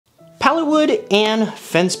Hollywood and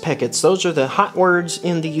fence pickets. Those are the hot words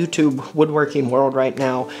in the YouTube woodworking world right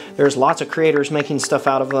now. There's lots of creators making stuff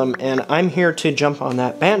out of them, and I'm here to jump on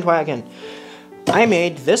that bandwagon. I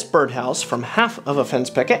made this birdhouse from half of a fence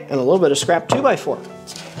picket and a little bit of scrap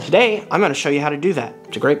 2x4. Today, I'm going to show you how to do that.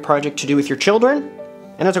 It's a great project to do with your children,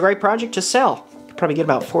 and it's a great project to sell. You could probably get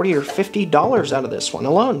about $40 or $50 out of this one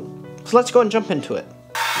alone. So let's go and jump into it.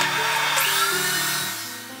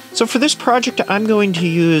 So for this project, I'm going to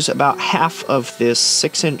use about half of this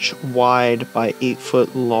 6-inch wide by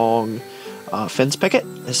 8-foot long fence picket.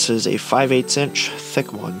 This is a 5/8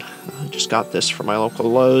 thick one. I just got this from my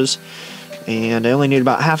local Lowe's, and I only need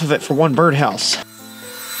about half of it for one birdhouse.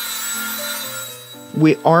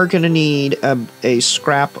 We are going to need a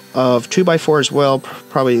scrap of 2x4 as well,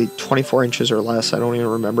 probably 24 inches or less. I don't even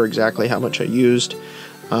remember exactly how much I used.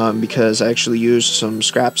 Because I actually used some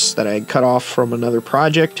scraps that I had cut off from another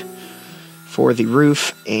project for the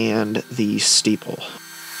roof and the steeple.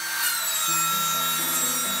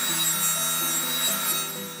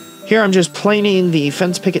 Here I'm just planing the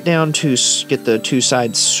fence picket down to get the two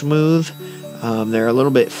sides smooth. They're a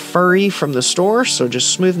little bit furry from the store, so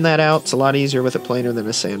just smoothing that out. It's a lot easier with a planer than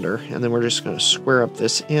a sander. And then we're just going to square up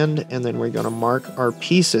this end, and then we're going to mark our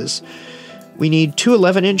pieces. We need two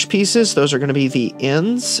 11-inch pieces. Those are going to be the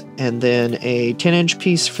ends, and then a 10-inch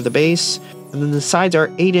piece for the base, and then the sides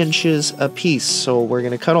are 8 inches a piece. So we're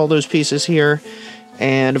going to cut all those pieces here,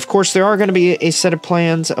 and of course there are going to be a set of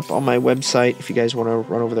plans up on my website if you guys want to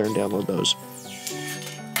run over there and download those.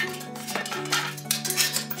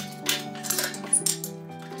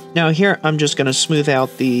 Now here I'm just going to smooth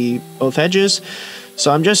out both edges.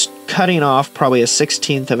 So I'm just cutting off probably a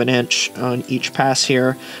 1/16 of an inch on each pass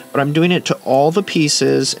here, but I'm doing it to all the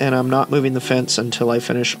pieces, and I'm not moving the fence until I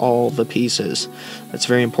finish all the pieces. That's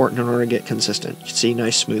very important in order to get consistent. You can see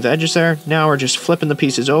nice smooth edges there. Now we're just flipping the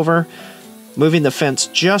pieces over, moving the fence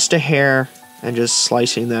just a hair, and just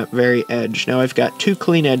slicing that very edge. Now I've got two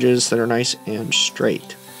clean edges that are nice and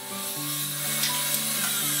straight.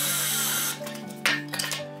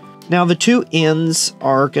 Now the two ends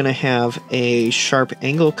are going to have a sharp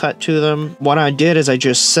angle cut to them. What I did is I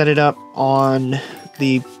just set it up on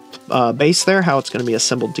the base there, how it's going to be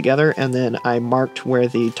assembled together, and then I marked where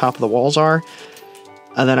the top of the walls are,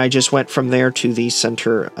 and then I just went from there to the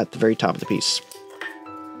center at the very top of the piece.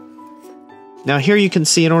 Now here you can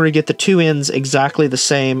see, in order to get the two ends exactly the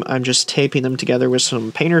same, I'm just taping them together with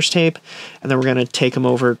some painter's tape, and then we're going to take them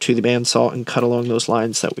over to the bandsaw and cut along those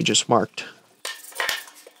lines that we just marked.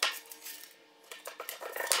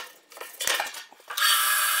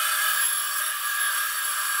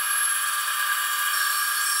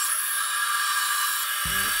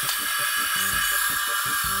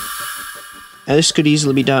 Now this could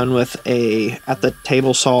easily be done with at the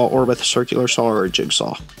table saw or with a circular saw or a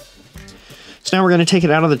jigsaw. So now we're going to take it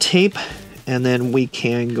out of the tape, and then we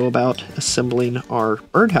can go about assembling our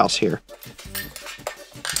birdhouse here.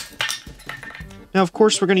 Now of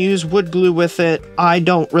course we're going to use wood glue with it. I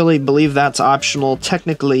don't really believe that's optional.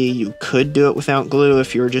 Technically you could do it without glue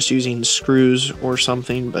if you were just using screws or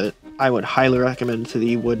something, but I would highly recommend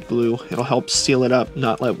the wood glue. It'll help seal it up,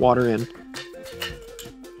 not let water in.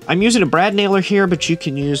 I'm using a brad nailer here, but you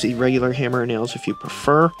can use the regular hammer nails if you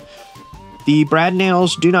prefer. The brad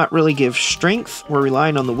nails do not really give strength. We're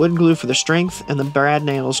relying on the wood glue for the strength, and the brad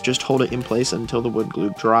nails just hold it in place until the wood glue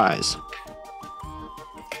dries.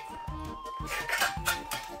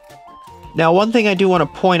 Now one thing I do want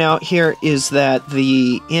to point out here is that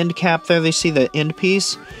the end cap there, they see the end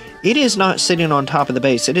piece, it is not sitting on top of the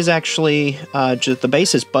base. It is actually, just the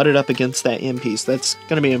base is butted up against that end piece. That's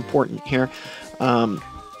going to be important here.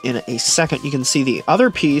 In a second, you can see the other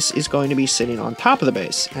piece is going to be sitting on top of the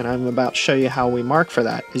base, and I'm about to show you how we mark for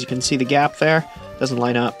that. As you can see, the gap there doesn't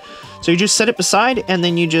line up. So you just set it beside, and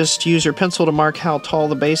then you just use your pencil to mark how tall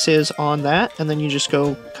the base is on that, and then you just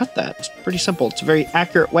go cut that. It's pretty simple. It's a very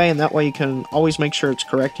accurate way, and that way you can always make sure it's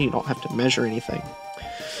correct and you don't have to measure anything.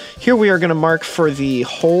 Here we are going to mark for the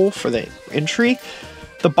hole for the entry.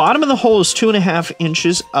 The bottom of the hole is 2.5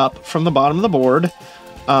 inches up from the bottom of the board.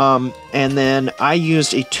 And then I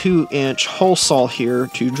used a 2-inch hole saw here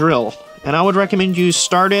to drill. And I would recommend you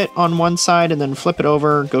start it on one side and then flip it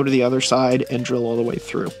over, go to the other side, and drill all the way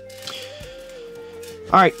through.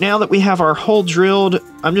 Alright, now that we have our hole drilled,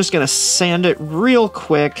 I'm just going to sand it real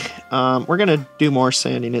quick. We're going to do more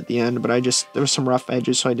sanding at the end, but there was some rough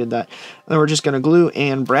edges, so I did that. And then we're just going to glue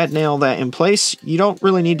and brad nail that in place. You don't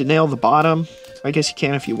really need to nail the bottom. I guess you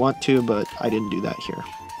can if you want to, but I didn't do that here.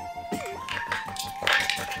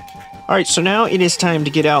 Alright, so now it is time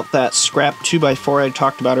to get out that scrap 2x4 I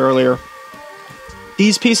talked about earlier.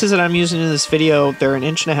 These pieces that I'm using in this video, they're 1.5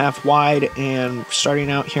 inches wide, and starting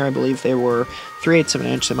out here, I believe they were 3/8 of an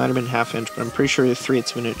inch. They might have been 1/2 inch, but I'm pretty sure they're 3/8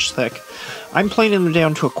 of an inch thick. I'm planing them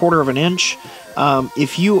down to 1/4 of an inch.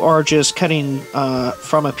 If you are just cutting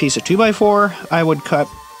from a piece of 2x4, I would cut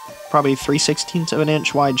probably 3/16 of an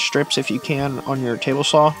inch wide strips if you can on your table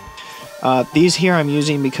saw. These here I'm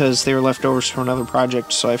using because they were leftovers from another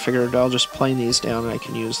project, so I figured I'll just plane these down and I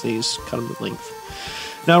can use these, cut them to length.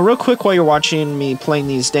 Now, real quick, while you're watching me plane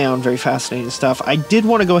these down, very fascinating stuff, I did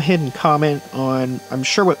want to go ahead and comment on, I'm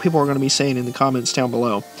sure what people are going to be saying in the comments down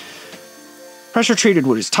below. Pressure-treated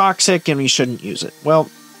wood is toxic and we shouldn't use it. Well,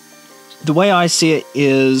 the way I see it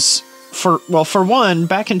is, for one,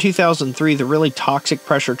 back in 2003, the really toxic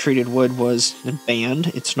pressure-treated wood was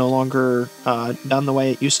banned. It's no longer done the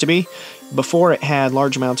way it used to be. Before, it had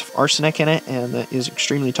large amounts of arsenic in it, and that is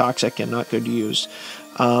extremely toxic and not good to use.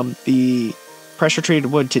 The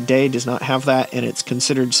pressure-treated wood today does not have that, and it's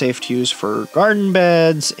considered safe to use for garden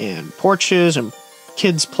beds and porches and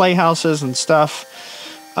kids' playhouses and stuff.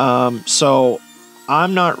 So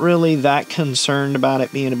I'm not really that concerned about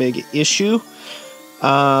it being a big issue.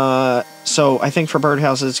 So I think for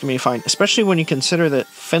birdhouses it's going to be fine, especially when you consider that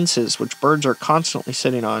fences, which birds are constantly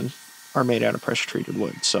sitting on, are made out of pressure-treated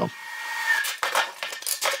wood. So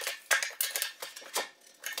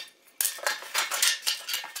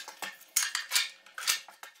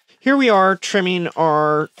here we are trimming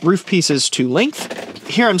our roof pieces to length.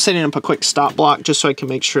 Here I'm setting up a quick stop block just so I can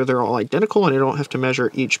make sure they're all identical and I don't have to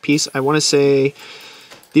measure each piece. I want to say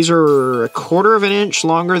these are 1/4 of an inch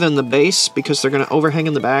longer than the base because they're going to overhang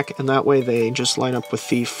in the back, and that way they just line up with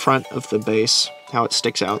the front of the base, how it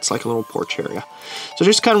sticks out. It's like a little porch area. So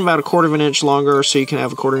just cut them about 1/4 of an inch longer so you can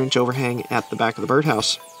have a 1/4 inch overhang at the back of the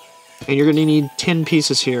birdhouse. And you're going to need 10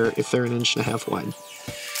 pieces here if they're 1.5 inches wide.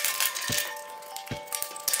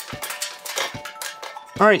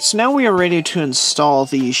 Alright, so now we are ready to install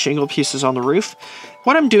the shingle pieces on the roof.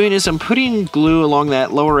 What I'm doing is I'm putting glue along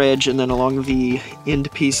that lower edge and then along the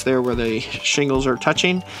end piece there where the shingles are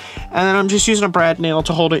touching. And then I'm just using a brad nail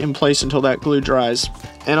to hold it in place until that glue dries.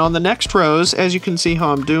 And on the next rows, as you can see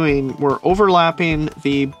how I'm doing, we're overlapping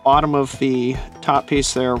the bottom of the top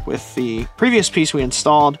piece there with the previous piece we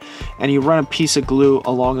installed. And you run a piece of glue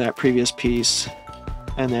along that previous piece.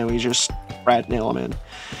 And then we just brad nail them in.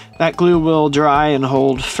 That glue will dry and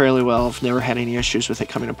hold fairly well. I've never had any issues with it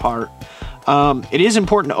coming apart. It is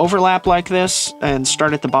important to overlap like this and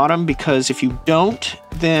start at the bottom, because if you don't,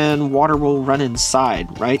 then water will run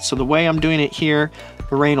inside, right? So the way I'm doing it here,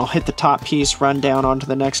 the rain will hit the top piece, run down onto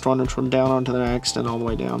the next one, which run down onto the next, and all the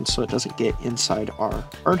way down so it doesn't get inside our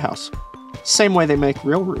birdhouse. Same way they make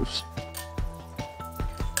real roofs.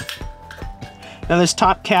 Now this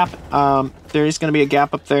top cap, there is going to be a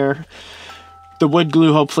gap up there. The wood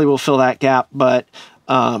glue hopefully will fill that gap, but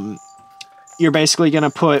you're basically going to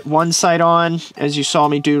put one side on, as you saw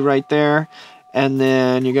me do right there, and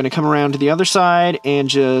then you're going to come around to the other side and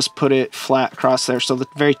just put it flat across there. So the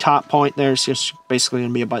very top point there is just basically going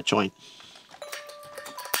to be a butt joint.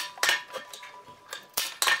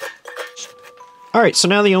 Alright, so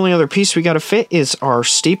now the only other piece we got to fit is our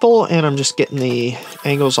steeple, and I'm just getting the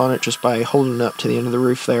angles on it just by holding it up to the end of the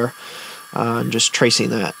roof there. And just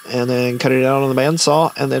tracing that, and then cut it out on the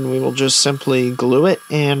bandsaw, and then we will just simply glue it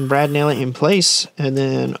and brad nail it in place, and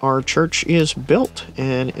then our church is built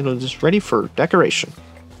and it is ready for decoration.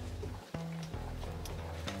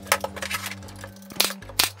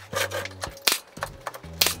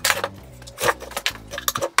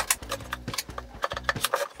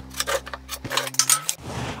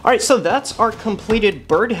 Alright, so that's our completed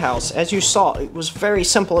birdhouse. As you saw, it was very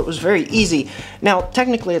simple, it was very easy. Now,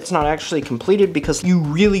 technically it's not actually completed because you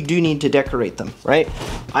really do need to decorate them, right?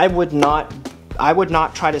 I would not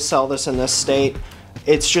try to sell this in this state.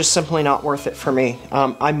 It's just simply not worth it for me.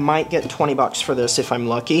 I might get 20 bucks for this if I'm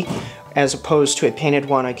lucky. As opposed to a painted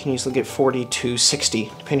one, I can usually get 40 to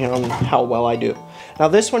 60, depending on how well I do. Now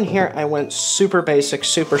this one here, I went super basic,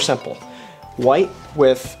 super simple. White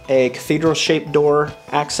with a cathedral-shaped door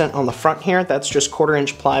accent on the front here. That's just 1/4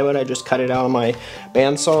 inch plywood. I just cut it out on my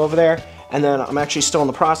bandsaw over there. And then I'm actually still in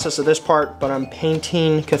the process of this part, but I'm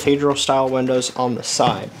painting cathedral-style windows on the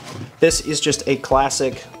side. This is just a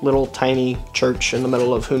classic little tiny church in the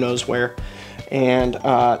middle of who knows where. And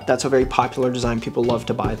that's a very popular design. People love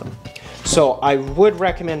to buy them. So I would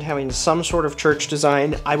recommend having some sort of church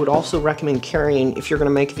design. I would also recommend carrying, if you're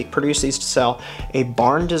going to produce these to sell, a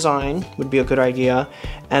barn design would be a good idea.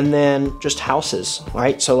 And then just houses,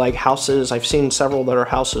 right? So like houses, I've seen several that are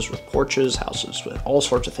houses with porches, houses with all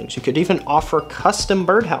sorts of things. You could even offer custom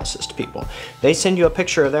birdhouses to people. They send you a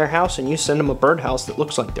picture of their house and you send them a birdhouse that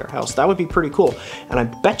looks like their house. That would be pretty cool. And I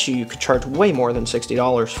bet you could charge way more than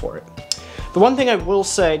 $60 for it. The one thing I will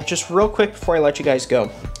say, just real quick before I let you guys go,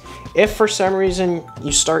 if for some reason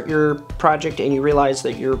you start your project and you realize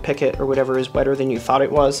that your picket or whatever is wetter than you thought it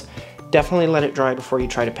was, definitely let it dry before you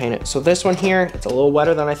try to paint it. So this one here, it's a little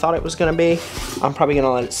wetter than I thought it was gonna be. I'm probably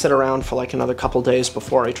gonna let it sit around for like another couple days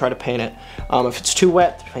before I try to paint it. If it's too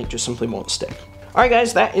wet, the paint just simply won't stick. All right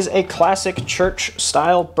guys, that is a classic church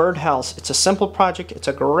style birdhouse. It's a simple project. It's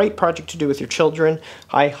a great project to do with your children.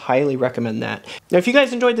 I highly recommend that. Now, if you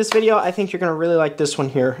guys enjoyed this video, I think you're gonna really like this one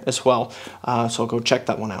here as well. So go check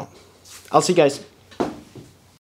that one out. I'll see you guys.